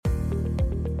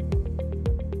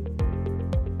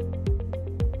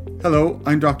Hello,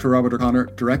 I'm Dr. Robert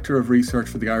O'Connor, Director of Research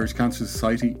for the Irish Cancer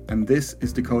Society, and this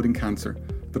is Decoding Cancer,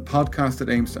 the podcast that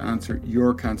aims to answer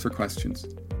your cancer questions.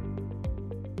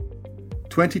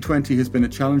 2020 has been a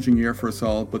challenging year for us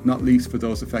all, but not least for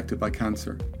those affected by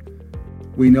cancer.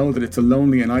 We know that it's a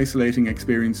lonely and isolating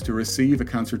experience to receive a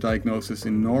cancer diagnosis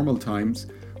in normal times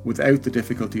without the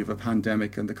difficulty of a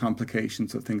pandemic and the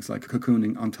complications of things like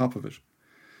cocooning on top of it.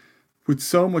 With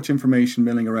so much information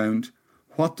milling around,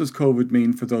 what does COVID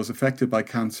mean for those affected by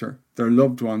cancer, their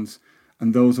loved ones,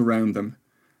 and those around them?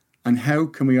 And how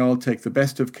can we all take the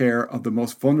best of care of the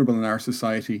most vulnerable in our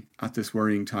society at this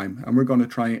worrying time? And we're going to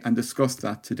try and discuss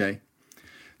that today.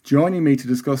 Joining me to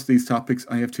discuss these topics,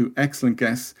 I have two excellent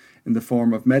guests in the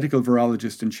form of medical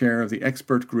virologist and chair of the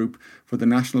expert group for the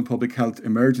National Public Health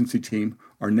Emergency Team,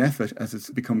 or NPHET as it's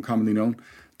become commonly known,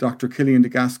 Dr. Cillian de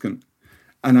Gascon.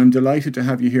 And I'm delighted to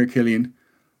have you here, Cillian.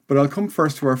 But I'll come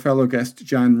first to our fellow guest,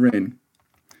 Jan Rinn.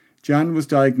 Jan was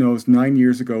diagnosed 9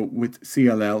 years ago with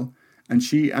CLL, and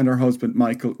she and her husband,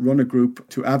 Michael, run a group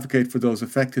to advocate for those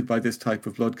affected by this type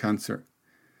of blood cancer.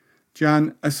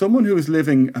 Jan, as someone who is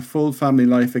living a full family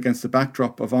life against the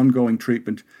backdrop of ongoing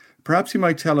treatment, perhaps you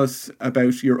might tell us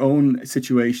about your own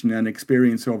situation and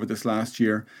experience over this last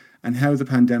year and how the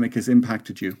pandemic has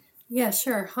impacted you. Yeah,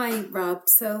 sure. Hi, Rob.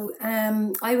 So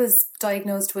I was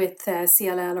diagnosed with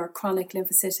CLL, or chronic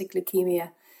lymphocytic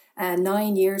leukemia,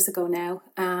 9 years ago now.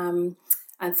 And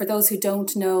for those who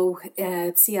don't know,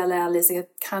 CLL is a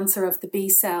cancer of the B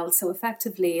cell. So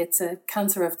effectively, it's a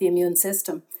cancer of the immune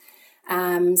system.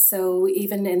 So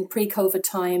even in pre-COVID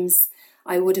times,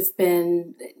 it would have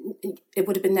been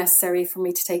necessary for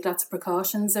me to take lots of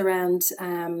precautions around,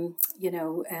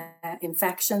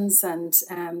 infections and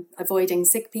avoiding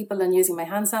sick people and using my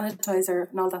hand sanitizer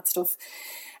and all that stuff.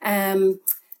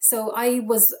 So I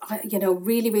was,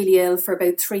 really, really ill for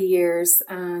about 3 years.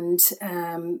 And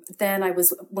then I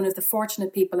was one of the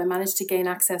fortunate people. I managed to gain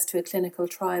access to a clinical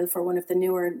trial for one of the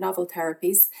newer novel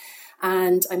therapies.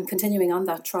 And I'm continuing on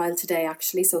that trial today,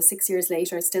 actually. So 6 years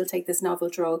later, I still take this novel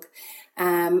drug.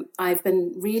 I've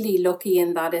been really lucky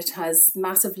in that it has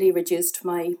massively reduced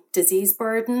my disease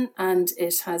burden and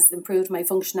it has improved my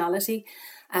functionality.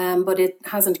 But it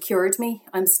hasn't cured me.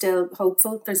 I'm still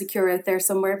hopeful. There's a cure out there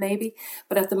somewhere, maybe.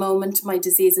 But at the moment, my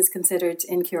disease is considered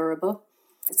incurable.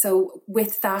 So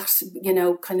with that,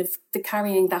 kind of the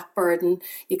carrying that burden,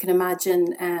 you can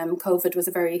imagine COVID was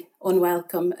a very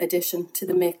unwelcome addition to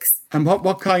the mix. And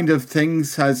what kind of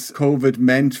things has COVID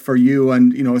meant for you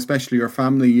and, especially your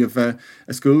family? You have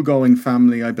a school-going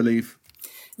family, I believe.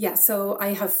 Yeah, so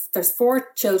there's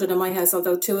 4 children in my house,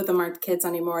 although 2 of them aren't kids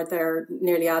anymore. They're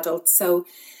nearly adults. So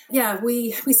yeah,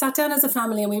 we sat down as a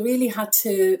family and we really had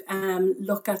to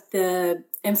look at the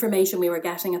information we were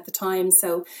getting at the time.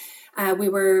 So we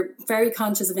were very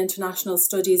conscious of international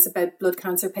studies about blood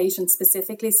cancer patients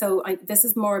specifically. So this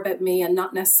is more about me and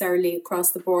not necessarily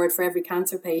across the board for every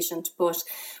cancer patient. But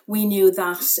we knew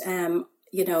that,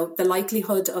 the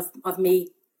likelihood of me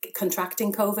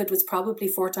contracting COVID was probably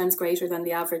 4 times greater than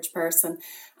the average person.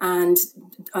 And,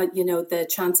 the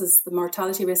chances, the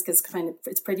mortality risk is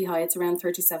it's pretty high. It's around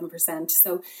 37%.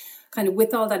 So kind of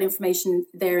with all that information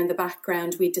there in the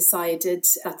background, we decided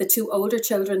that the 2 older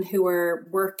children who were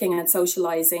working and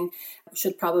socialising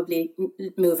should probably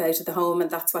move out of the home. And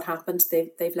that's what happened.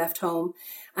 They've left home.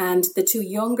 And the 2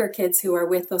 younger kids who are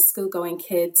with us, school-going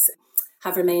kids,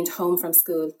 have remained home from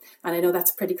school. And I know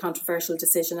that's a pretty controversial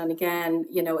decision. And again,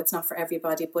 it's not for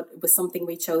everybody, but it was something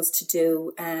we chose to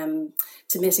do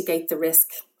to mitigate the risk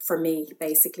for me,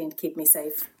 basically, and to keep me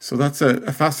safe. So that's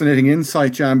a fascinating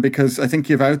insight, Jan, because I think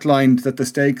you've outlined that the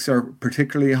stakes are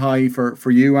particularly high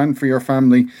for you and for your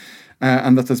family,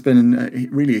 and that there's been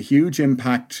really a huge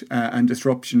impact and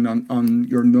disruption on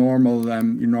your normal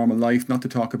life, not to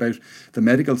talk about the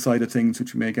medical side of things,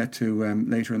 which we may get to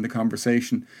later in the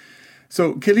conversation.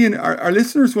 So, Cillian, our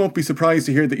listeners won't be surprised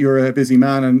to hear that you're a busy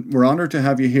man, and we're honoured to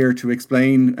have you here to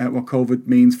explain what COVID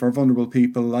means for vulnerable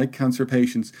people like cancer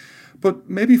patients. But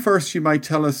maybe first you might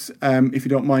tell us, if you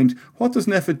don't mind, what does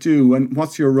NPHET do and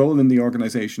what's your role in the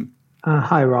organisation?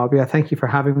 Hi, Rob. Yeah, thank you for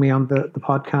having me on the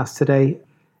podcast today.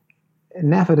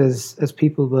 NPHET, as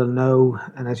people will know,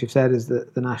 and as you've said, is the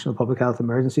National Public Health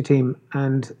Emergency Team.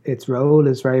 And its role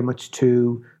is very much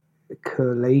to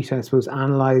collate, I suppose,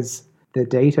 analyse the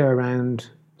data around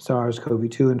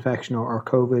SARS-CoV-2 infection or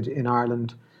COVID in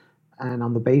Ireland. And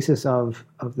on the basis of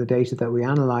the data that we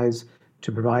analyse,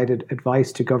 to provide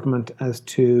advice to government as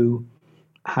to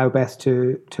how best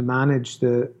to manage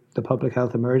the public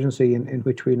health emergency in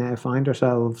which we now find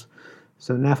ourselves.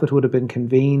 So NPHET would have been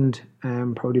convened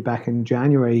probably back in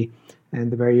January, in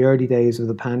the very early days of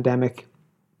the pandemic,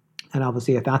 And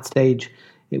obviously at that stage,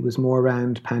 it was more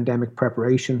around pandemic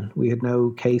preparation. We had no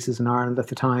cases in Ireland at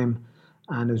the time,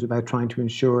 and it was about trying to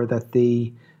ensure that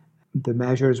the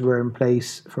measures were in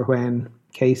place for when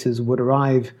cases would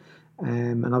arrive.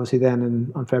 And obviously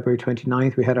then on February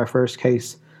 29th, we had our first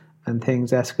case, and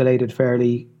things escalated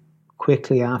fairly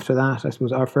quickly after that. I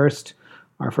suppose our first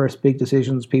big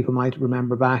decisions, people might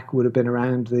remember back, would have been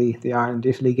around the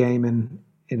Ireland-Italy game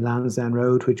in Lansdowne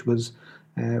Road, which was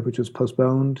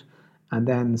postponed, and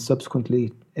then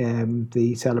subsequently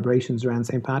the celebrations around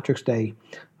St. Patrick's Day.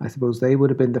 I suppose they would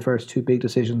have been the first two big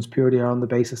decisions, purely on the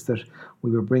basis that we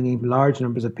were bringing large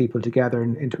numbers of people together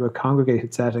into a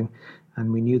congregated setting,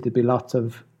 and we knew there'd be lots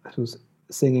of, I suppose,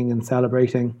 singing and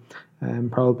celebrating,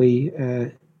 probably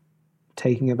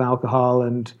taking of alcohol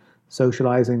and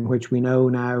socialising, which we know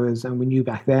now is, and we knew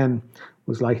back then,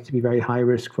 was likely to be very high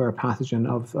risk for a pathogen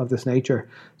of this nature.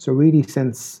 So really,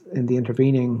 since in the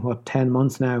intervening, 10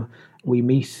 months now, we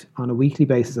meet on a weekly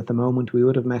basis at the moment. We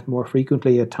would have met more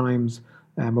frequently at times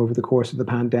over the course of the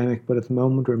pandemic, but at the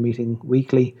moment we're meeting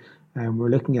weekly. We're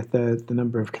looking at the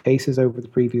number of cases over the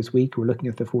previous week. We're looking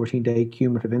at the 14-day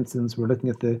cumulative incidence. We're looking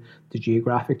at the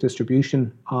geographic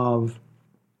distribution of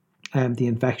the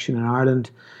infection in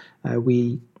Ireland.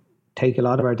 We take a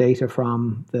lot of our data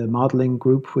from the modelling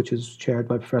group, which is chaired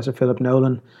by Professor Philip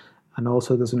Nolan, and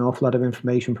also there's an awful lot of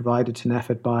information provided to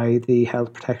NPHET by the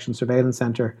Health Protection Surveillance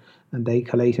Centre, and they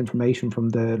collate information from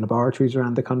the laboratories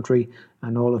around the country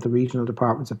and all of the regional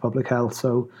departments of public health.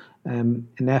 So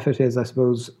NPHET is, I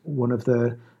suppose, one of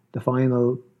the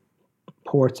final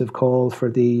ports of call for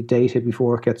the data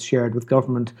before it gets shared with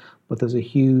government, but there's a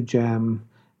huge,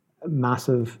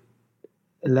 massive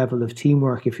level of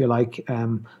teamwork, if you like,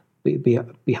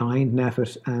 behind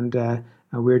NPHET, and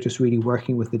we're just really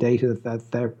working with the data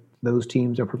that those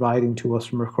teams are providing to us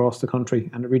from across the country.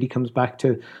 And it really comes back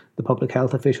to the public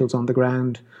health officials on the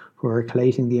ground who are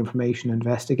collating the information,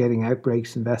 investigating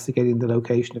outbreaks, investigating the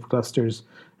location of clusters,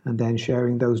 and then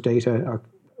sharing those data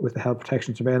with the Health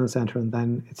Protection Surveillance Centre, and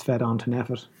then it's fed on to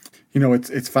NPHET. You know,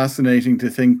 it's fascinating to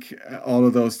think all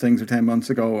of those things are 10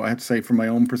 months ago. I have to say, from my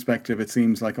own perspective, it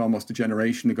seems like almost a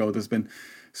generation ago. There's been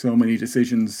so many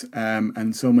decisions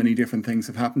and so many different things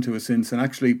have happened to us since. And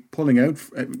actually pulling out,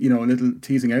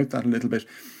 teasing out that a little bit,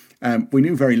 we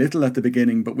knew very little at the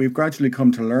beginning, but we've gradually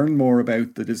come to learn more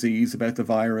about the disease, about the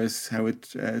virus, how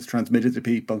it is transmitted to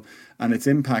people and its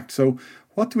impact. So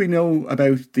what do we know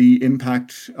about the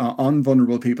impact on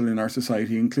vulnerable people in our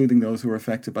society, including those who are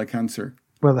affected by cancer?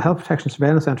 Well, the Health Protection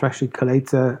Surveillance Centre actually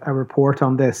collates a report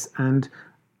on this, and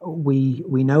we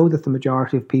know that the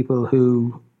majority of people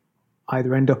who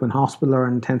either end up in hospital or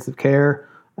in intensive care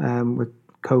with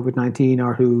COVID-19,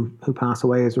 or who pass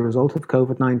away as a result of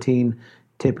COVID-19,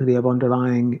 typically have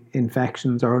underlying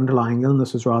infections or underlying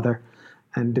illnesses rather.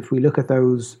 And if we look at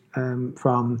those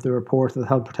from the report that the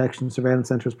Health Protection Surveillance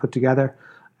Centre has put together,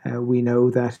 we know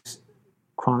that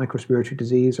chronic respiratory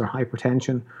disease or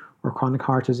hypertension or chronic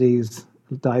heart disease,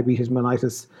 diabetes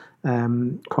mellitus,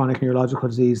 chronic neurological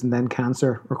disease, and then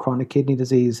cancer or chronic kidney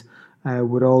disease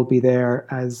would all be there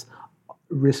as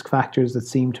risk factors that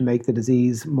seem to make the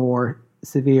disease more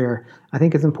severe. I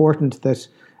think it's important that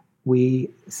we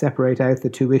separate out the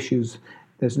two issues.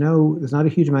 There's not a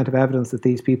huge amount of evidence that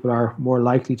these people are more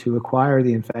likely to acquire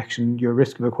the infection. Your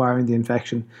risk of acquiring the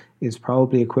infection is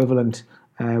probably equivalent,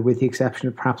 with the exception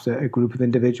of perhaps a group of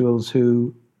individuals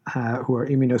who are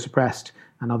immunosuppressed,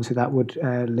 and obviously that would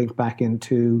link back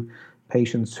into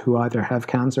patients who either have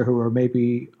cancer, who are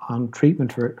maybe on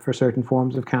treatment for certain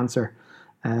forms of cancer.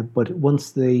 But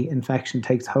once the infection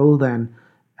takes hold, then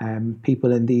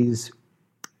people in these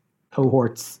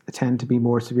cohorts tend to be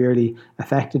more severely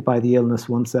affected by the illness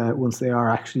once they are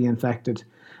actually infected.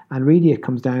 And really it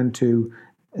comes down to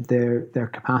their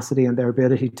capacity and their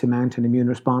ability to mount an immune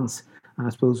response. And I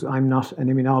suppose I'm not an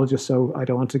immunologist, so I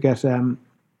don't want to get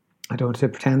I don't want to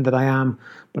pretend that I am,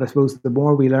 but I suppose the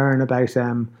more we learn about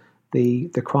the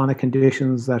chronic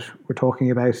conditions that we're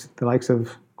talking about, the likes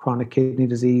of chronic kidney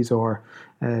disease or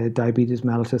diabetes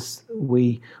mellitus,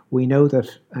 we know that,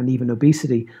 and even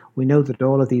obesity, we know that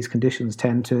all of these conditions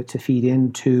tend to feed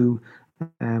into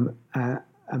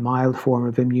a mild form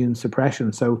of immune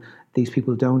suppression. So these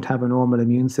people don't have a normal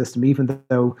immune system, even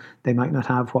though they might not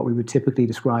have what we would typically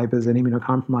describe as an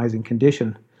immunocompromising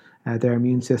condition. Their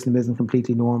immune system isn't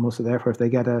completely normal, so therefore if they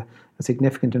get a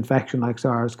significant infection like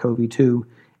SARS-CoV-2,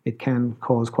 it can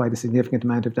cause quite a significant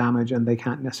amount of damage, and they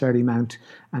can't necessarily mount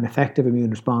an effective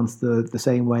immune response the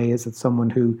same way as that someone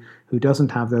who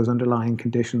doesn't have those underlying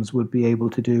conditions would be able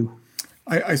to do.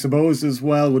 I suppose as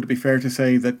well, would it be fair to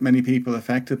say that many people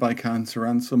affected by cancer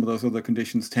and some of those other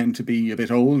conditions tend to be a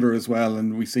bit older as well,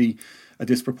 and we see a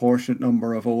disproportionate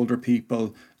number of older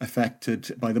people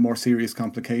affected by the more serious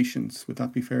complications. Would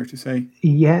that be fair to say?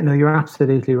 Yeah, no, you're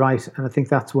absolutely right. And I think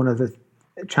that's one of the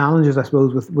challenges, I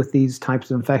suppose, with these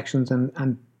types of infections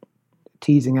and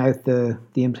teasing out the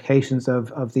implications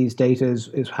of these data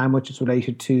is how much is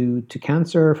related to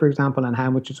cancer, for example, and how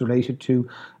much is related to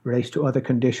other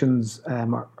conditions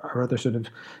or other sort of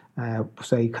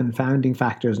say confounding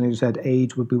factors. And as you said,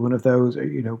 age would be one of those.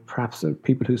 Or, perhaps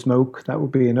people who smoke, that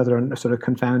would be another sort of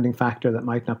confounding factor that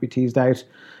might not be teased out.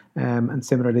 And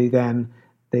similarly, then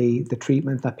the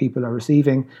treatment that people are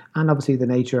receiving, and obviously the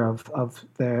nature of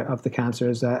the cancer,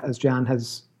 as Jan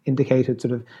has indicated,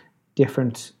 sort of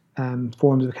different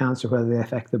forms of cancer, whether they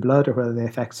affect the blood or whether they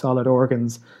affect solid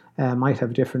organs, might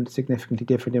have significantly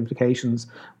different implications.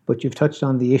 But you've touched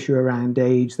on the issue around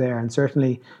age there, and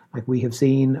certainly, like we have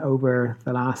seen over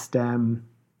the last 10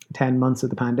 months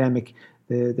of the pandemic,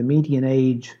 the median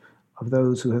age of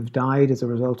those who have died as a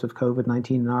result of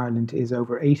COVID-19 in Ireland is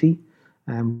over 80,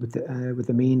 with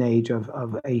the mean age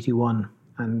of 81.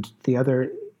 And the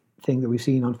other thing that we've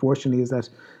seen, unfortunately, is that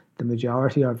the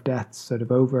majority of deaths, sort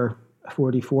of over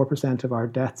 44% of our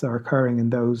deaths, are occurring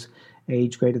in those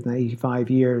age greater than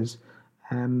 85 years.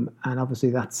 And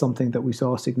obviously that's something that we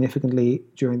saw significantly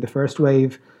during the first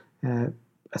wave,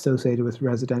 associated with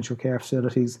residential care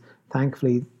facilities.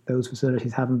 Thankfully, those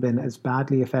facilities haven't been as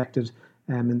badly affected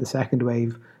in the second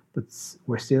wave, but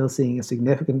we're still seeing a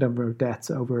significant number of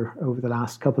deaths over the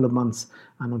last couple of months.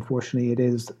 And unfortunately, it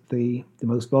is the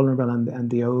most vulnerable and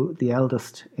the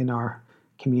eldest in our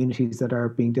communities that are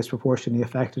being disproportionately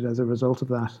affected as a result of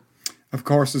that. Of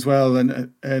course, as well,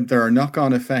 and there are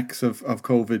knock-on effects of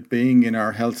COVID being in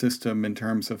our health system in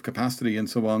terms of capacity and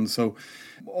so on. So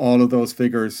all of those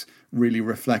figures really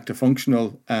reflect a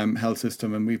functional health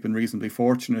system, and we've been reasonably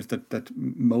fortunate that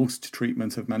most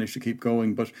treatments have managed to keep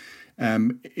going. But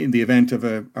in the event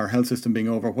of our health system being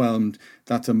overwhelmed,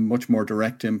 that's a much more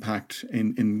direct impact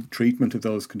in treatment of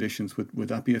those conditions. Would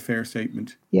that be a fair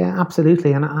statement? Yeah,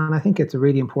 absolutely. And I think it's a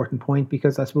really important point,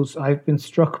 because I suppose I've been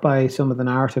struck by some of the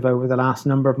narrative over the last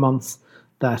number of months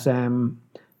that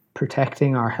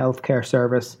protecting our healthcare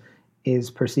service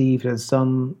is perceived as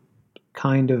some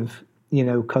kind of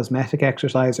cosmetic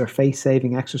exercise or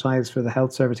face-saving exercise for the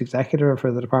health service executive or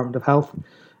for the Department of Health.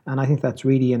 And I think that's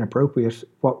really inappropriate.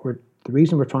 The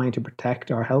reason we're trying to protect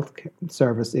our health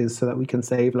service is so that we can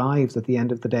save lives at the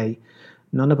end of the day.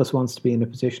 None of us wants to be in a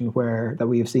position that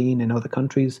we have seen in other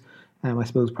countries. I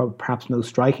suppose perhaps most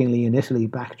strikingly in Italy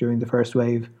back during the first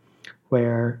wave,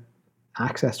 where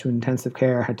access to intensive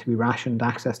care had to be rationed,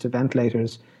 access to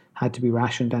ventilators had to be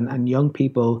rationed, and young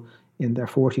people in their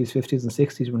 40s, 50s and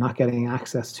 60s were not getting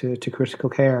access to critical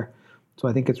care. So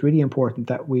I think it's really important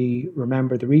that we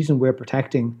remember the reason we're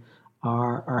protecting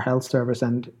our health service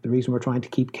and the reason we're trying to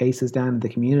keep cases down in the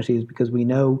community is because we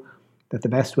know that the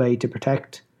best way to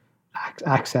protect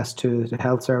access to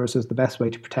health services, the best way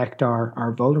to protect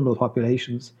our vulnerable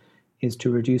populations is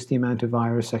to reduce the amount of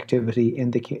virus activity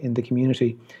in the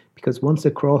community. Because once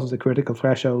it crosses a critical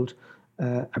threshold,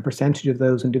 a percentage of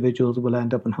those individuals will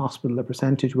end up in hospital, a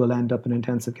percentage will end up in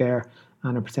intensive care,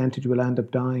 and a percentage will end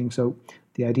up dying. So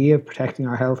the idea of protecting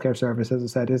our healthcare service, as I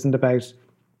said, isn't about,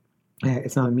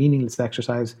 it's not a meaningless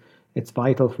exercise. It's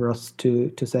vital for us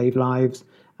to save lives.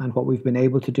 And what we've been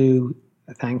able to do,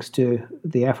 thanks to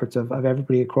the efforts of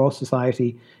everybody across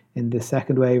society in the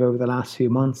second wave over the last few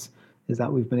months, is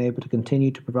that we've been able to continue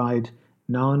to provide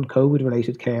non-COVID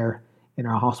related care in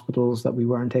our hospitals that we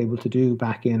weren't able to do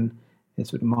back in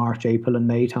sort of March, April and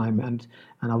May time. And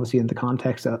obviously in the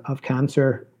context of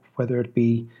cancer, whether it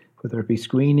be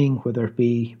screening, whether it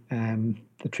be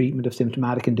the treatment of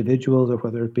symptomatic individuals, or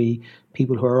whether it be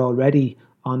people who are already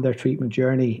on their treatment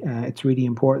journey, it's really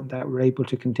important that we're able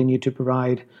to continue to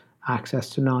provide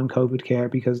access to non-COVID care,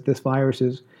 because this virus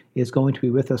is going to be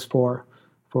with us for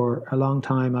a long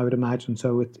time, I would imagine.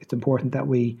 So it's important that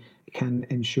we can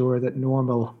ensure that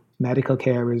normal medical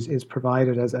care is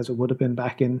provided as it would have been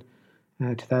back in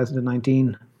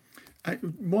 2019.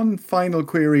 One final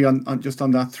query on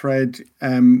that thread.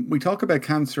 We talk about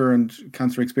cancer and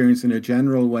cancer experience in a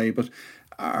general way, but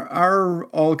are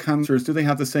all cancers, do they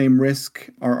have the same risk,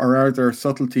 or are there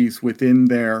subtleties within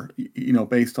there,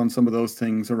 based on some of those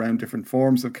things around different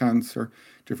forms of cancer,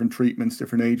 different treatments,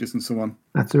 different ages and so on?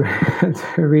 That's a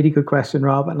really good question,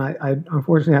 Rob. And I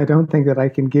unfortunately, I don't think that I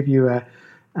can give you a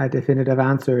definitive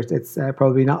answer. It's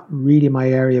probably not really my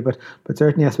area, but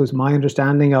certainly I suppose my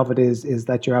understanding of it is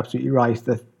that you're absolutely right,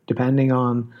 that depending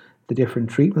on the different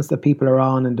treatments that people are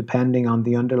on, and depending on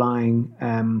the underlying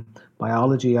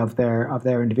biology of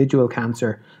their individual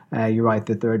cancer, you're right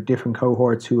that there are different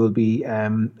cohorts who will be,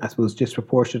 I suppose,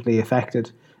 disproportionately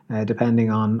affected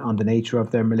depending on the nature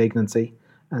of their malignancy.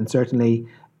 And certainly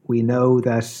we know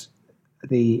that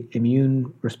the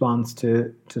immune response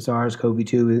to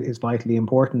SARS-CoV-2 is vitally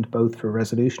important, both for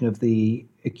resolution of the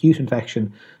acute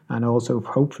infection and also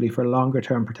hopefully for longer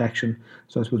term protection.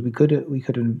 So I suppose we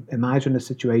could imagine a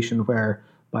situation where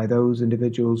by those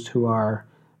individuals who are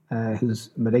whose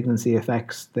malignancy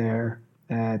affects their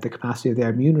the capacity of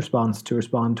their immune response to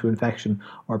respond to infection,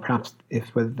 or perhaps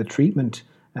if whether the treatment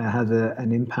has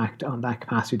an impact on that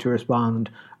capacity to respond,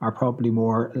 are probably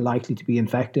more likely to be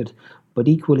infected. But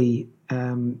equally,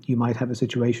 you might have a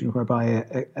situation whereby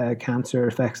a cancer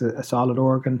affects a solid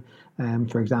organ,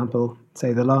 for example,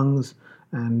 say the lungs,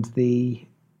 and the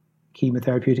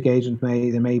chemotherapeutic agent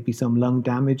there may be some lung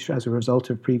damage as a result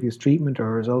of previous treatment or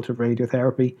a result of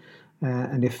radiotherapy.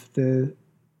 And if the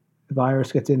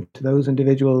virus gets into those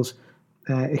individuals,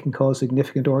 it can cause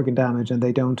significant organ damage, and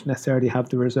they don't necessarily have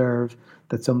the reserve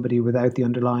that somebody without the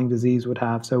underlying disease would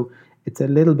have. So it's a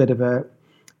little bit of a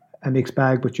mixed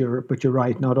bag, but you're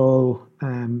right. Not all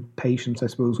patients, I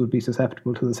suppose, would be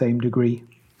susceptible to the same degree.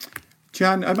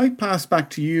 Jan, I might pass back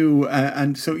to you.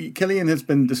 And so Cillian has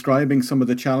been describing some of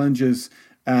the challenges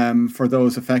for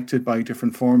those affected by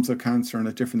different forms of cancer and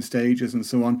at different stages and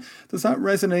so on. Does that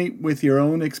resonate with your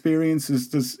own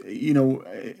experiences?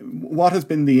 What has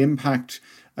been the impact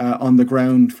on the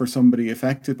ground for somebody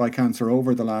affected by cancer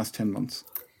over the last 10 months?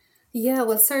 Yeah,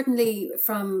 well, certainly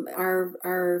from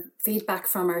our feedback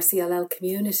from our CLL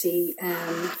community,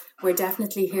 we're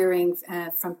definitely hearing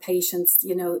from patients,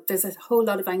 there's a whole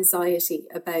lot of anxiety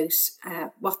about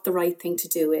what the right thing to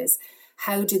do is.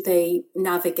 How do they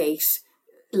navigate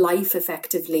life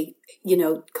effectively,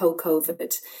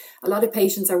 co-COVID? A lot of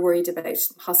patients are worried about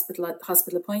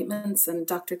hospital appointments and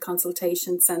doctor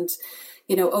consultations. And,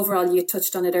 overall, you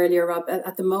touched on it earlier, Rob,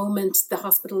 at the moment, the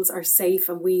hospitals are safe,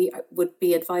 and we would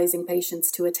be advising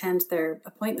patients to attend their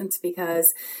appointments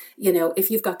because, if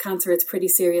you've got cancer, it's pretty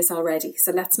serious already.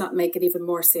 So let's not make it even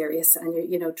more serious.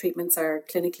 And, treatments are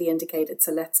clinically indicated.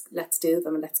 So let's do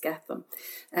them and let's get them.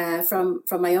 From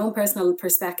my own personal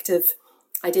perspective,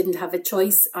 I didn't have a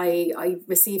choice. I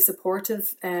received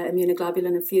supportive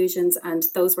immunoglobulin infusions, and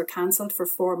those were cancelled for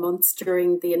 4 months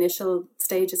during the initial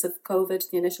stages of COVID,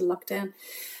 the initial lockdown.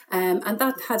 And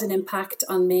that had an impact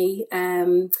on me.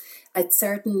 It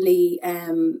certainly,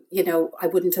 I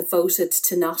wouldn't have voted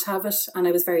to not have it. And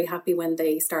I was very happy when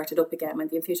they started up again, when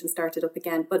the infusion started up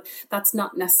again. But that's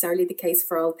not necessarily the case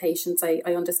for all patients. I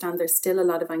understand there's still a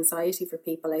lot of anxiety for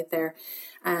people out there.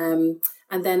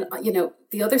 And then,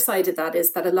 the other side of that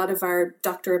is that a lot of our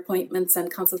doctor appointments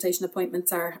and consultation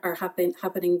appointments are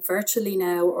happening virtually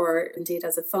now, or indeed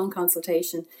as a phone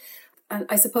consultation. And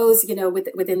I suppose,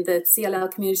 within the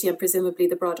CLL community and presumably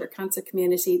the broader cancer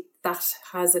community, that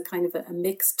has a kind of a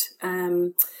mixed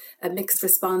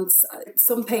response.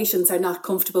 Some patients are not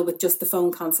comfortable with just the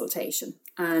phone consultation,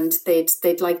 and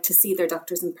they'd like to see their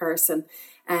doctors in person.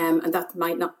 And that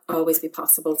might not always be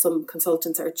possible. Some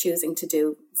consultants are choosing to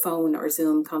do phone or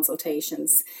Zoom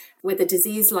consultations. With a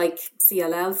disease like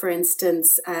CLL, for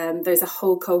instance, there's a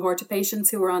whole cohort of patients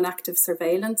who are on active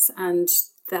surveillance, and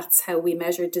that's how we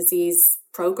measure disease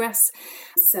progress.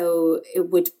 So it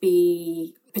would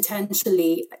be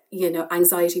potentially,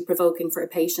 anxiety provoking for a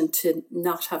patient to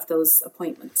not have those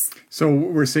appointments. So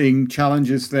we're seeing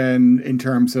challenges then in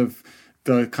terms of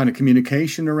the kind of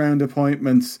communication around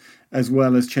appointments, as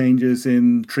well as changes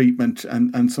in treatment,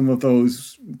 and some of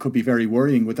those could be very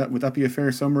worrying. Would that be a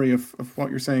fair summary of what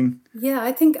you're saying? Yeah,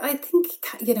 I think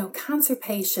cancer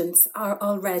patients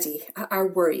are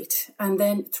worried, and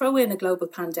then throw in a global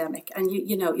pandemic, and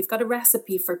you've got a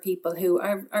recipe for people who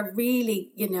are really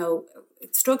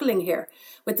struggling here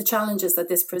with the challenges that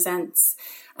this presents.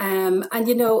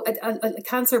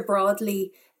 Cancer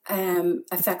broadly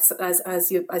affects,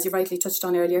 as you rightly touched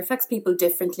on earlier, affects people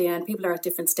differently, and people are at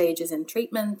different stages in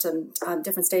treatment and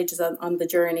different stages on the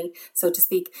journey, so to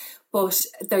speak. But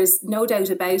there's no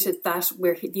doubt about it that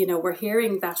we're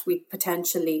hearing that we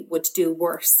potentially would do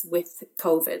worse with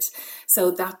COVID.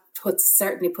 So that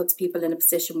certainly puts people in a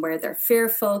position where they're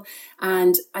fearful,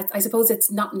 and I suppose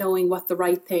it's not knowing what the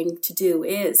right thing to do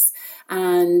is.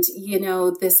 And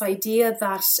this idea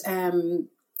that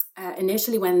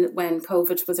initially when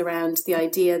COVID was around, the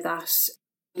idea that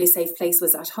safe place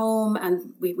was at home,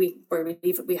 and we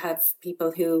have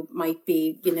people who might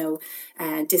be,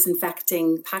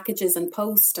 disinfecting packages and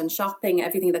post and shopping,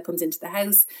 everything that comes into the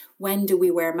house. When do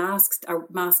we wear masks? Are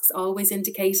masks always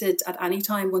indicated at any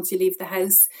time once you leave the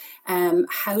house?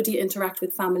 How do you interact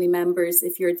with family members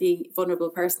if you're the vulnerable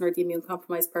person or the immune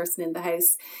compromised person in the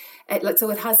house? So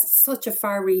it has such a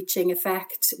far-reaching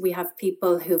effect. We have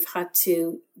people who've had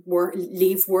to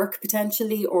leave work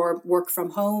potentially or work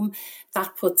from home.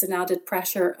 That puts an added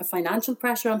pressure, a financial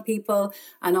pressure on people,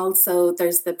 and also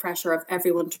there's the pressure of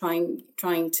everyone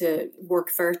trying to work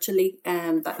virtually,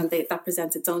 that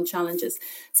presents its own challenges.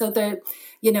 So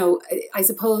I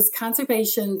suppose cancer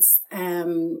patients,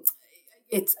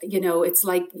 it's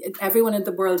like everyone in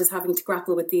the world is having to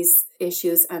grapple with these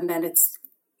issues, and then it's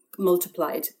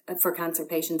multiplied for cancer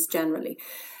patients generally.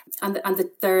 And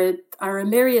there are a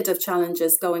myriad of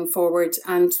challenges going forward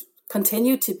and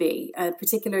continue to be,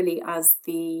 particularly as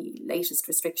the latest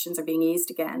restrictions are being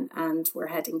eased again and we're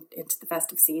heading into the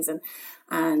festive season.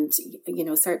 And,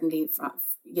 certainly,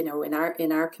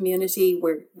 in our community,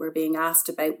 we're being asked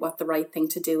about what the right thing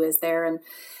to do is there. And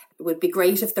it would be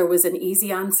great if there was an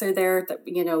easy answer there, that,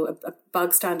 a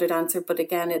bog standard answer. But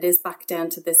again, it is back down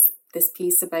to this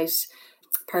piece about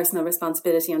personal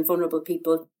responsibility and vulnerable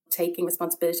people taking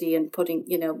responsibility and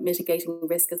mitigating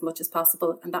risk as much as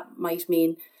possible. And that might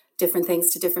mean different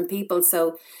things to different people.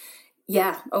 So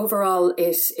yeah, overall,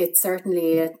 it's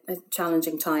certainly a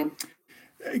challenging time.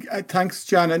 Thanks,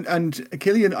 Jan. And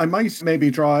Cillian, I might maybe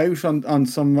draw out on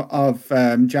some of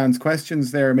Jan's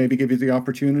questions there, maybe give you the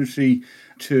opportunity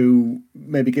to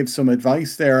maybe give some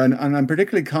advice there. And I'm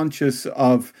particularly conscious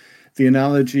of the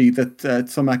analogy that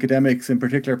some academics, in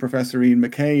particular Professor Ian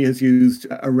McKay, has used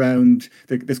around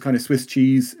this kind of Swiss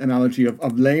cheese analogy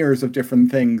of layers of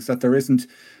different things, that there isn't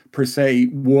per se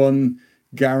one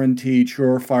guaranteed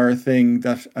surefire thing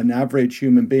that an average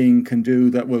human being can do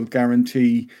that will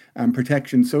guarantee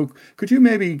protection. So could you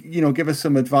maybe, give us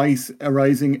some advice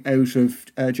arising out of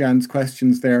Jan's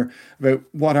questions there about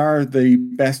what are the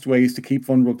best ways to keep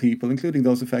vulnerable people, including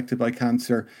those affected by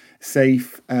cancer,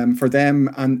 safe for them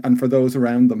and for those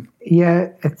around them? Yeah,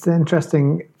 it's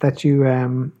interesting that you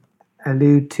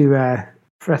allude to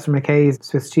Professor McKay's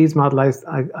Swiss cheese model. I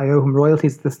owe him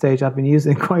royalties at this stage. I've been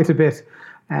using it quite a bit.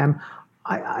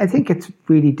 I think it's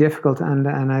really difficult, and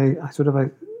I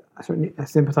certainly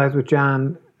sympathise with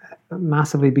Jan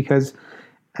massively, because,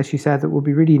 as she said, it would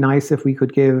be really nice if we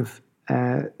could give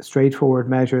straightforward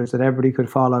measures that everybody could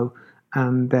follow,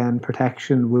 and then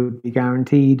protection would be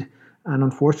guaranteed. And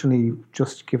unfortunately,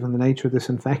 just given the nature of this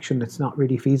infection, it's not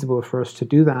really feasible for us to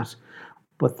do that.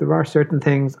 But there are certain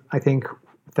things, I think,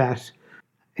 that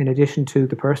in addition to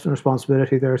the personal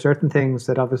responsibility, there are certain things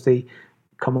that obviously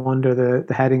come under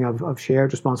the heading of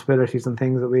shared responsibilities and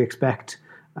things that we expect,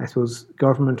 I suppose,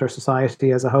 government or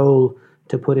society as a whole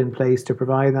to put in place to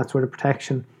provide that sort of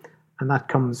protection. And that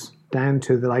comes down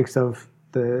to the likes of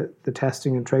the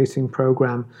testing and tracing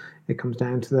program. It comes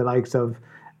down to the likes of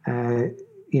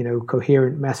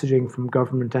coherent messaging from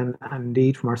government and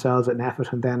indeed from ourselves at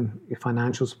NPHET, and then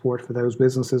financial support for those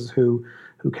businesses who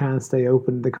can't stay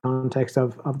open in the context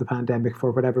of the pandemic for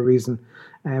whatever reason.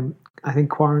 I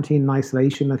think quarantine and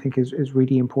isolation, I think, is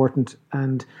really important.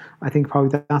 And I think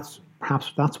probably that's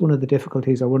one of the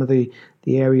difficulties, or one of the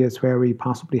areas where we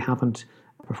possibly haven't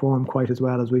performed quite as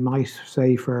well as we might,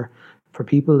 say, for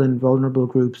people in vulnerable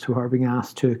groups who are being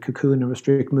asked to cocoon and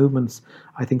restrict movements.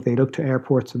 I think they look to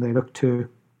airports and they look to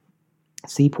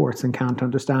seaports and can't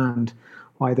understand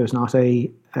why there's not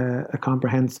a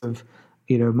comprehensive,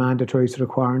 mandatory sort of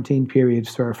quarantine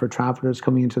periods for travellers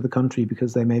coming into the country,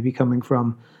 because they may be coming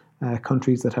from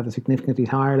countries that have a significantly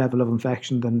higher level of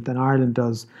infection than Ireland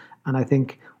does. And I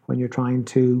think when you're trying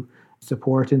to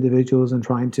support individuals and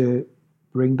trying to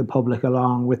bring the public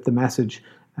along with the message,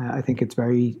 I think it's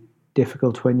very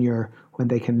difficult when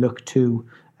they can look to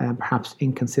perhaps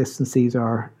inconsistencies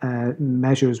or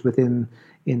measures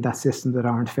in that system that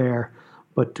aren't fair.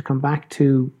 But to come back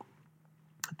to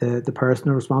the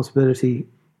personal responsibility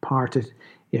part,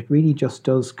 it really just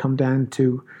does come down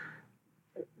to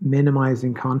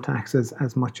minimizing contacts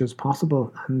as much as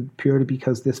possible. And purely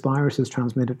because this virus is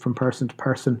transmitted from person to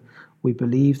person, we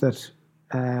believe that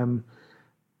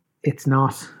it's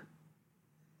not,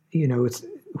 it's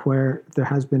where there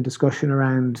has been discussion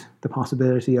around the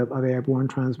possibility of airborne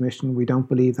transmission. We don't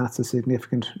believe that's a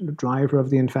significant driver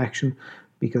of the infection,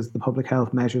 because the public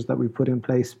health measures that we put in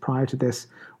place prior to this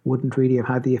wouldn't really have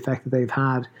had the effect that they've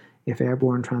had if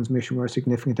airborne transmission were a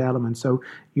significant element. So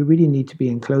you really need to be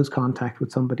in close contact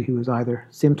with somebody who is either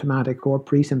symptomatic or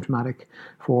pre-symptomatic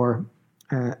for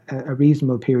a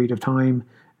reasonable period of time,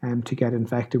 to get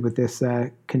infected with this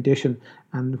condition.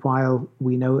 And while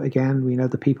we know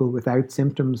that people without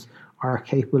symptoms are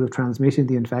capable of transmitting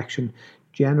the infection,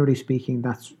 generally speaking,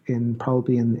 that's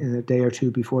probably in a day or two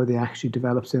before they actually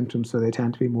develop symptoms, so they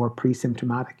tend to be more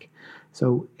pre-symptomatic.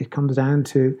 So it comes down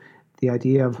to the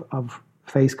idea of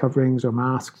face coverings or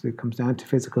masks. It comes down to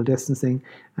physical distancing,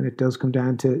 and it does come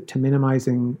down to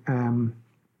minimizing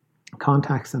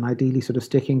contacts and ideally sort of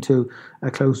sticking to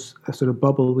a sort of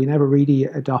bubble. We never really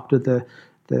adopted the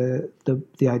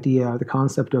idea or the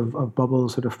concept of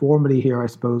bubbles sort of formally here, I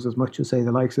suppose, as much as say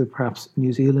the likes of perhaps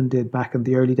New Zealand did back in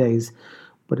the early days.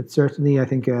 But it's certainly, I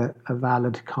think, a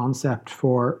valid concept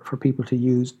for people to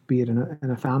use, be it in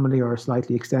a family or a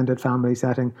slightly extended family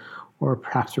setting, or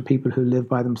perhaps for people who live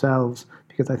by themselves,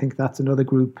 because I think that's another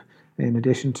group, in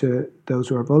addition to those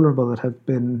who are vulnerable, that have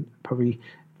been probably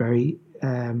very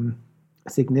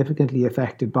significantly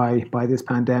affected by this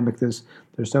pandemic. There's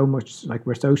so much, like,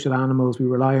 we're social animals, we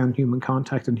rely on human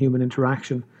contact and human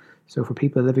interaction. So for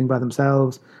people living by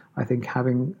themselves, I think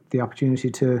having the opportunity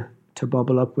to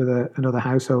bubble up with another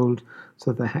household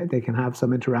so that they can have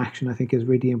some interaction, I think, is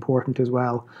really important as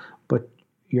well. But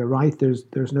you're right,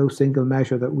 there's no single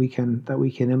measure that we can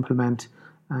implement,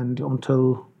 and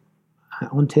until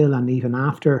and even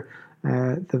after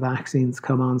the vaccines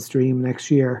come on stream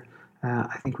next year,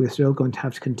 I think we're still going to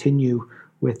have to continue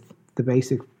with the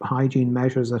basic hygiene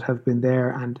measures that have been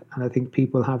there, and I think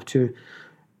people have to,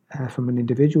 from an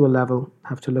individual level,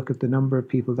 have to look at the number of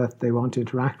people that they want to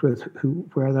interact with,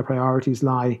 where their priorities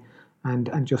lie,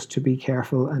 and just to be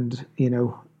careful and,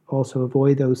 also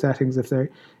avoid those settings if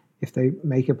they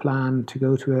make a plan to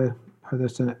go to whether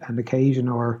it's an occasion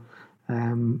or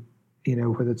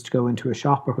whether it's to go into a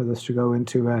shop or whether it's to go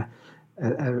into a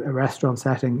restaurant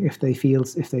setting. If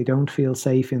they don't feel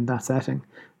safe in that setting,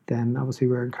 then obviously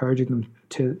we're encouraging them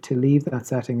to leave that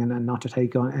setting and not to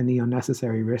take on any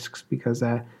unnecessary risks, because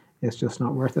it's just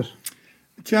not worth it.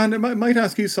 Jan, I might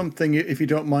ask you something, if you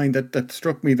don't mind, that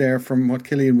struck me there from what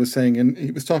Cillian was saying. And he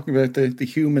was talking about the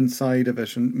human side of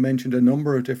it and mentioned a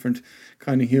number of different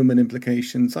kind of human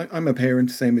implications. I'm a parent,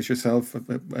 same as yourself.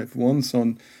 I have one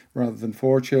son rather than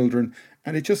 4 children.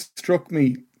 And it just struck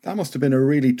me, that must have been a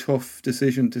really tough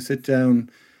decision to sit down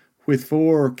with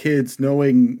 4 kids,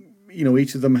 knowing,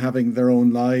 each of them having their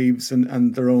own lives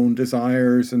and their own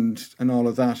desires and all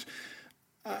of that.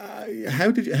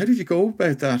 How did you go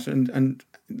about that, and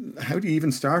how do you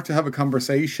even start to have a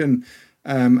conversation,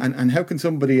 and how can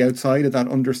somebody outside of that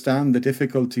understand the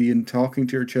difficulty in talking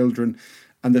to your children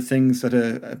and the things that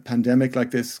a pandemic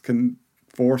like this can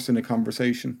force in a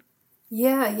conversation?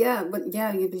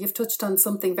 You've touched on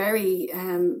something very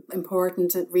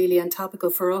important, really, and topical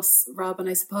for us, Rob. And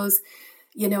I suppose,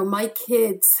 my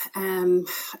kids,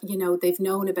 they've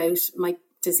known about my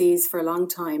disease for a long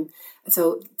time.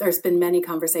 So there's been many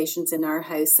conversations in our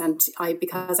house, and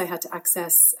because I had to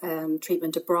access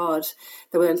treatment abroad,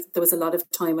 there was a lot of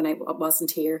time when I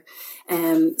wasn't here.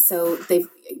 So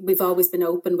we've always been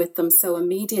open with them. So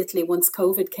immediately once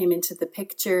COVID came into the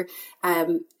picture,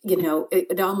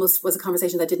 it almost was a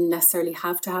conversation that didn't necessarily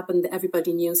have to happen.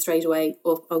 Everybody knew straight away,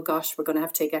 oh gosh, we're going to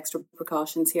have to take extra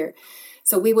precautions here.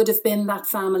 So we would have been that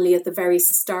family at the very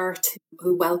start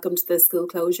who welcomed the school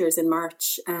closures in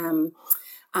March.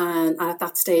 And at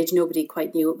that stage, nobody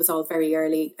quite knew. It was all very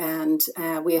early. And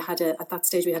at that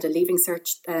stage, we had a Leaving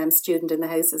Cert student in the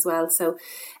house as well. So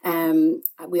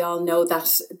we all know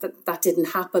that didn't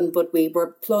happen, but we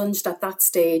were plunged at that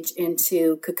stage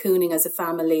into cocooning as a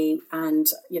family and,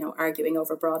 arguing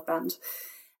over broadband.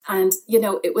 And,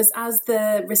 it was as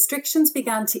the restrictions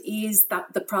began to ease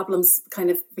that the problems kind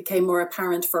of became more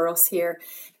apparent for us here,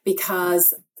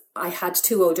 because I had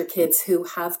 2 older kids who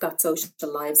have got social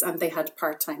lives, and they had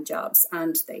part-time jobs,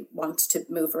 and they want to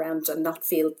move around and not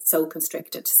feel so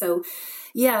constricted. So,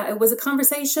 it was a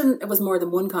conversation. It was more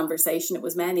than one conversation. It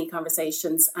was many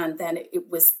conversations. And then it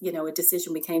was, a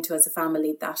decision we came to as a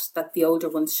family that the older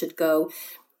ones should go.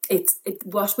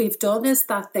 What we've done is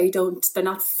that they're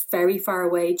not very far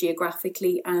away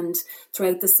geographically, and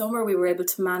throughout the summer we were able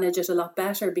to manage it a lot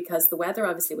better because the weather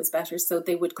obviously was better. So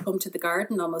they would come to the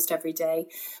garden almost every day.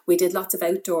 We did lots of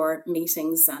outdoor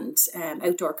meetings and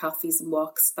outdoor coffees and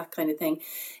walks, that kind of thing.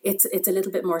 It's a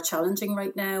little bit more challenging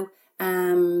right now.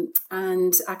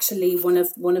 And actually one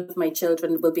of my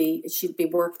children she'll be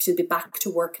back to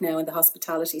work now in the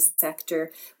hospitality sector,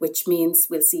 which means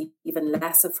we'll see even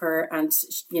less of her, and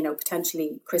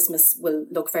potentially Christmas will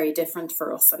look very different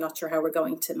for us. I'm not sure how we're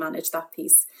going to manage that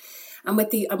piece. And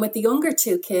with the younger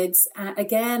two kids,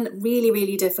 again, really,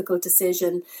 really difficult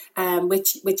decision,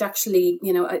 which actually,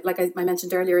 you know, like I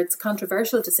mentioned earlier, it's a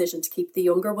controversial decision to keep the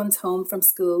younger ones home from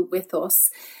school with us,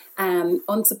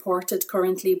 unsupported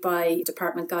currently by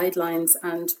department guidelines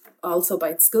and also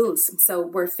by schools. So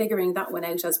we're figuring that one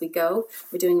out as we go.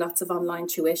 We're doing lots of online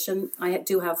tuition. I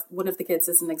do have one of the kids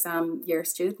as an exam year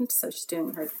student, so she's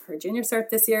doing her junior cert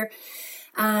this year.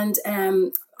 And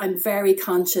I'm very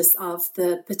conscious of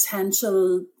the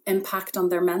potential impact on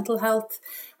their mental health.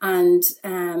 And,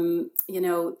 you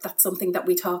know, that's something that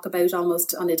we talk about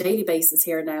almost on a daily basis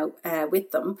here now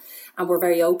with them. And we're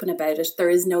very open about it. There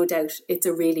is no doubt it's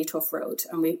a really tough road,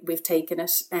 and we've taken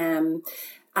it. And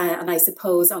I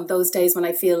suppose on those days when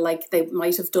I feel like they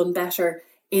might have done better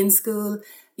in school,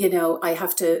 you know, I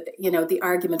have to, you know, the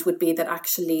argument would be that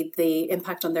actually the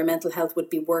impact on their mental health would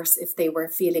be worse if they were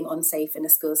feeling unsafe in a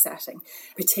school setting,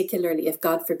 particularly if,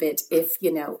 God forbid, if,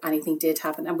 you know, anything did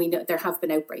happen. And we know there have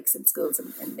been outbreaks in schools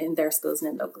and in their schools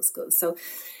and in local schools. So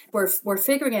we're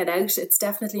figuring it out. It's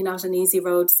definitely not an easy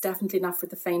road. It's definitely not for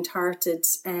the faint-hearted.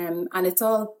 And it's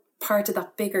all part of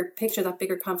that bigger picture, that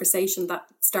bigger conversation that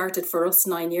started for us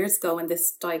 9 years ago when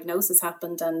this diagnosis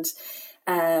happened.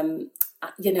 And,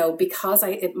 you know, because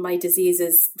my disease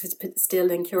is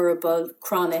still incurable,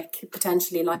 chronic,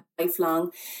 potentially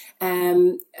lifelong.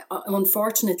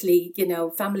 Unfortunately, you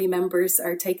know, family members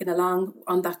are taken along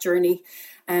on that journey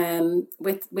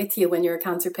with you when you're a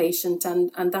cancer patient,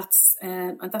 and that's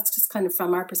just kind of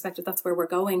from our perspective, that's where we're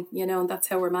going, you know, and that's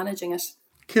how we're managing it.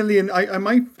 Killian, I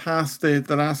might pass the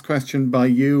last question by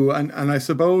you, and I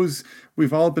suppose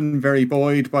we've all been very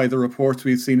buoyed by the reports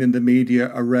we've seen in the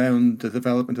media around the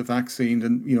development of vaccines,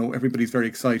 and, you know, everybody's very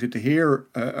excited to hear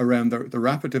around the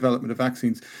rapid development of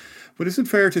vaccines. But is it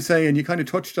fair to say, and you kind of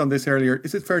touched on this earlier,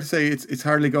 is it fair to say it's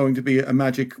hardly going to be a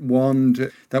magic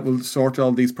wand that will sort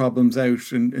all these problems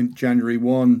out in January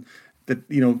 1? That,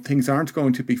 you know, things aren't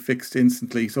going to be fixed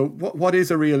instantly. So what is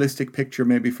a realistic picture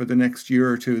maybe for the next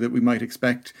year or two that we might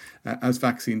expect as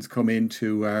vaccines come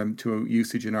into to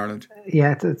usage in Ireland?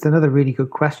 Yeah, it's another really good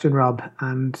question, Rob,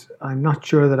 and I'm not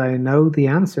sure that I know the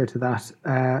answer to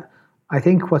that. I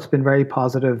think what's been very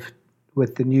positive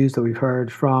with the news that we've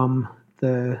heard from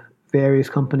the various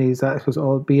companies, that was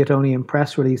albeit only in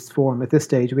press release form at this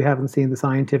stage, we haven't seen the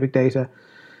scientific data,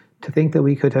 to think that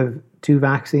we could have two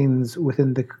vaccines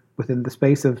within the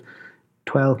space of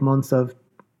 12 months of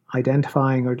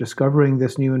identifying or discovering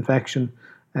this new infection,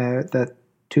 that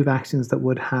two vaccines that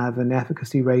would have an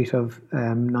efficacy rate of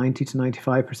 90 to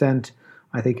 95%,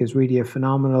 I think is really a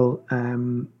phenomenal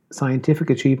scientific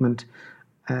achievement,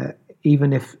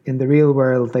 even if in the real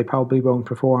world they probably won't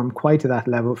perform quite to that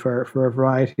level for a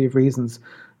variety of reasons.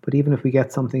 But even if we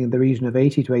get something in the region of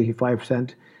 80 to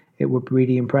 85%, it would be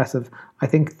really impressive. I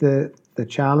think the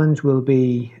challenge will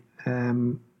be,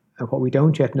 what we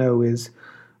don't yet know is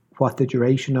what the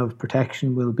duration of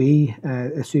protection will be,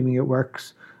 assuming it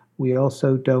works. We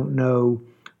also don't know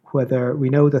whether, we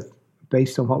know that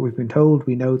based on what we've been told,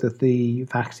 we know that the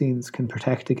vaccines can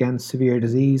protect against severe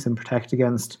disease and protect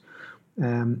against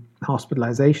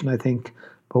hospitalization, I think.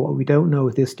 But what we don't know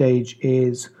at this stage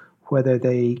is whether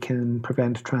they can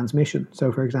prevent transmission.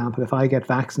 So, for example, if I get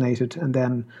vaccinated and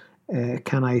then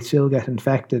can I still get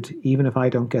infected even if I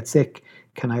don't get sick?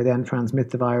 Can I then transmit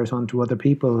the virus onto other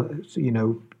people, you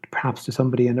know, perhaps to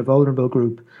somebody in a vulnerable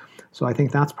group? So I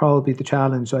think that's probably the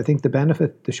challenge. So I think the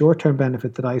benefit, the short-term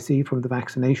benefit that I see from the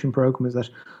vaccination program is that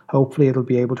hopefully it'll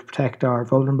be able to protect our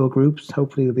vulnerable groups.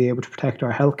 Hopefully it'll be able to protect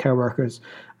our healthcare workers,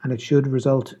 and it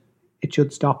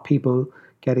should stop people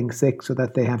getting sick so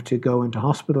that they have to go into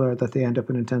hospital or that they end up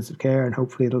in intensive care, and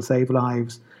hopefully it'll save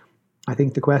lives. I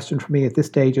think the question for me at this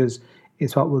stage is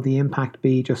what will the impact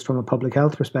be just from a public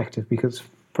health perspective? Because,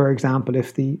 for example,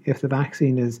 if the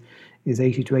vaccine is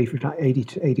 80 to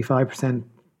 85%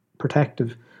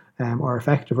 protective or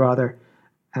effective rather,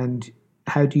 and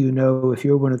how do you know if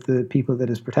you're one of the people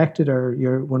that is protected or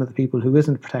you're one of the people who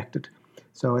isn't protected?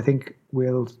 So I think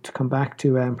to come back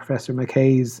to Professor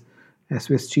McKay's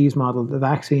Swiss cheese model, the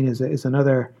vaccine is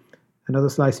another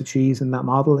slice of cheese in that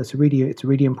model. It's a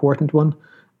really important one.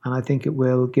 And I think it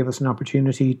will give us an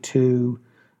opportunity to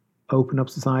open up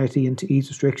society and to ease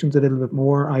restrictions a little bit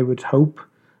more, I would hope.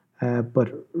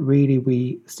 But really,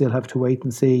 we still have to wait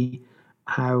and see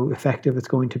how effective it's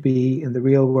going to be in the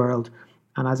real world.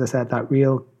 And as I said, that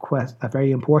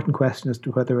very important question as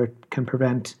to whether it can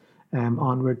prevent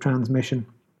onward transmission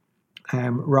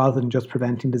rather than just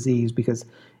preventing disease. Because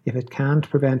if it can't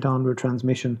prevent onward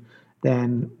transmission,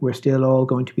 then we're still all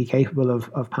going to be capable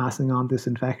of passing on this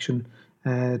infection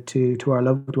to our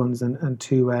loved ones and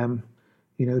to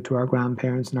to our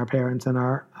grandparents and our parents and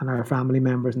our family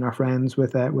members and our friends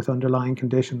with underlying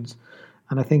conditions.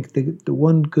 And I think the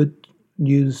one good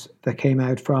news that came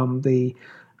out from the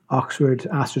Oxford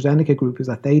AstraZeneca group is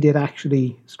that they did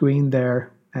actually screen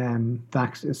their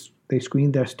they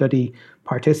screened their study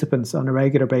participants on a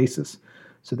regular basis.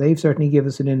 So they've certainly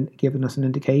given us an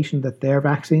indication that their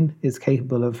vaccine is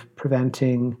capable of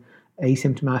preventing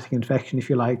asymptomatic infection, if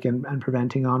you like, and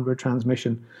preventing onward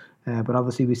transmission. But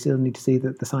obviously we still need to see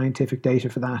the scientific data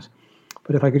for that.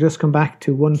 But if I could just come back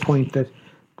to one point that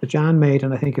Jan made,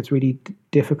 and I think it's really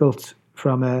difficult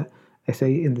from I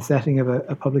say in the setting of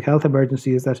a public health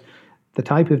emergency, is that the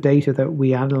type of data that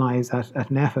we analyse at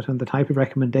NPHET and the type of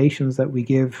recommendations that we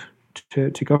give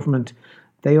to government,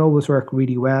 they always work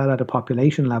really well at a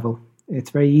population level. It's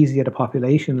very easy at a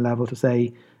population level to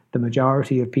say the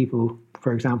majority of people,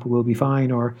 for example, will be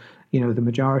fine, or the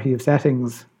majority of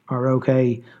settings are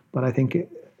okay. But I think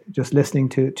just listening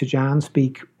to Jan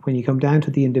speak, when you come down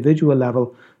to the individual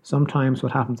level, sometimes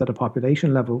what happens at a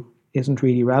population level isn't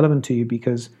really relevant to you,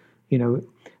 because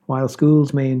while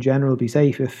schools may in general be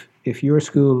safe, if your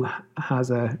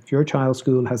child's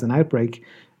school has an outbreak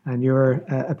and you're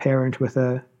a parent with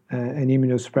an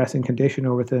immunosuppressing condition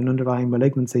or with an underlying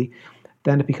malignancy,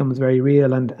 then it becomes very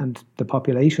real, and the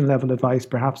population level advice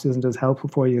perhaps isn't as helpful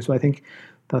for you. So I think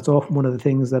that's often one of the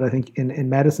things that I think in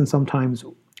medicine sometimes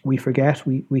we forget.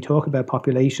 We talk about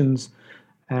populations,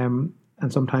 and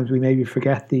sometimes we maybe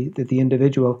forget the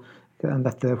individual, and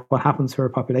that what happens for a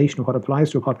population or what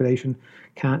applies to a population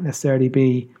can't necessarily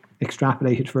be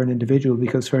extrapolated for an individual,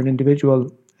 because for an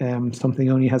individual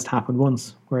something only has to happen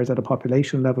once, whereas at a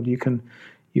population level you can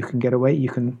get away, you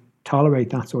can tolerate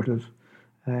that sort of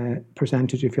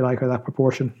percentage, if you like, or that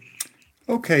proportion.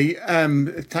 Okay,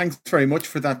 thanks very much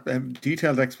for that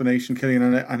detailed explanation, Killian.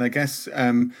 And I guess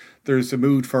there's a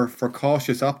mood for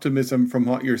cautious optimism from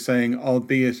what you're saying,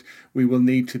 albeit we will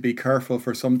need to be careful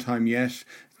for some time yet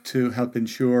to help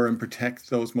ensure and protect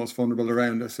those most vulnerable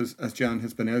around us, as Jan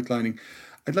has been outlining.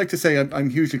 I'd like to say I'm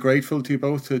hugely grateful to you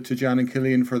both, to Jan and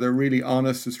Killian, for their really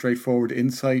honest and straightforward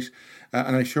insight.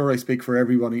 And I'm sure I speak for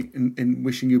everybody in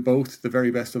wishing you both the very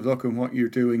best of luck in what you're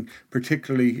doing,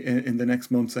 particularly in the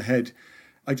next months ahead.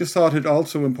 I just thought it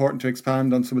also important to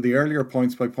expand on some of the earlier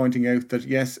points by pointing out that,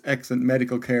 yes, excellent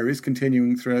medical care is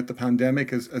continuing throughout the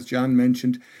pandemic, as Jan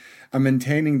mentioned, and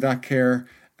maintaining that care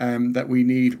that we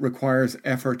need requires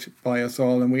effort by us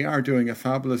all, and we are doing a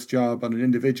fabulous job on an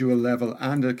individual level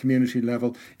and a community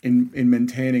level in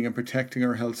maintaining and protecting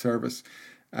our health service.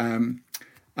 And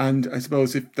I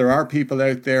suppose if there are people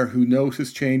out there who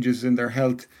notice changes in their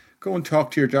health, go and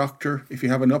talk to your doctor. If you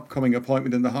have an upcoming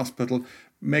appointment in the hospital,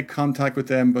 make contact with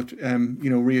them, but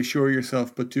reassure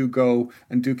yourself, but do go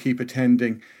and do keep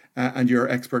attending, and your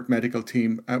expert medical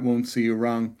team won't see you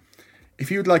wrong. If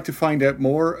you'd like to find out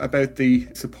more about the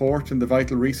support and the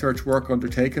vital research work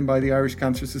undertaken by the Irish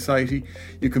Cancer Society,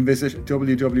 you can visit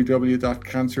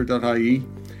www.cancer.ie.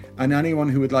 And anyone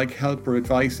who would like help or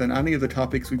advice on any of the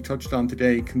topics we've touched on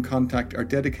today can contact our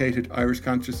dedicated Irish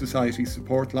Cancer Society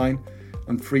support line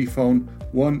on free phone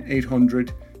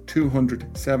 1-800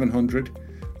 200 700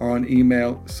 or on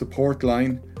email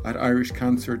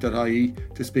supportline@irishcancer.ie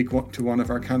to speak to one of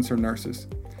our cancer nurses.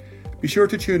 Be sure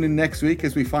to tune in next week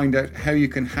as we find out how you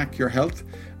can hack your health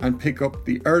and pick up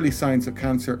the early signs of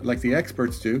cancer like the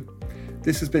experts do.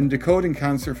 This has been Decoding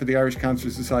Cancer for the Irish Cancer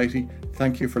Society.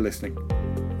 Thank you for listening.